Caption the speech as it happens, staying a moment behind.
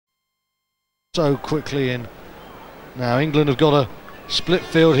so quickly in. Now England have got a split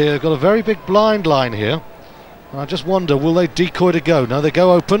field here, got a very big blind line here. I just wonder, will they decoy to go? No, they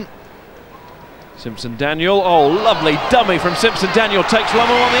go open. Simpson-Daniel, oh lovely dummy from Simpson-Daniel, takes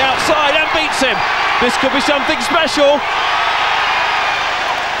Lomu on the outside and beats him. This could be something special.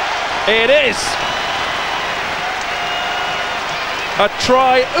 It is. A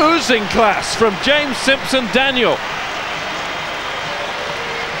try oozing class from James Simpson-Daniel.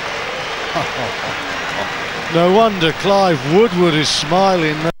 No wonder Clive Woodward is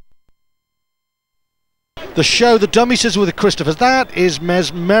smiling. The show, the dummy says with Christopher, that is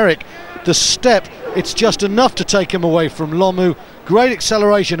mesmeric. The step, it's just enough to take him away from Lomu. Great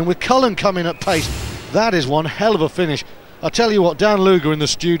acceleration, and with Cullen coming at pace, that is one hell of a finish. I tell you what, Dan Luger in the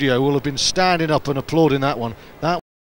studio will have been standing up and applauding that one. That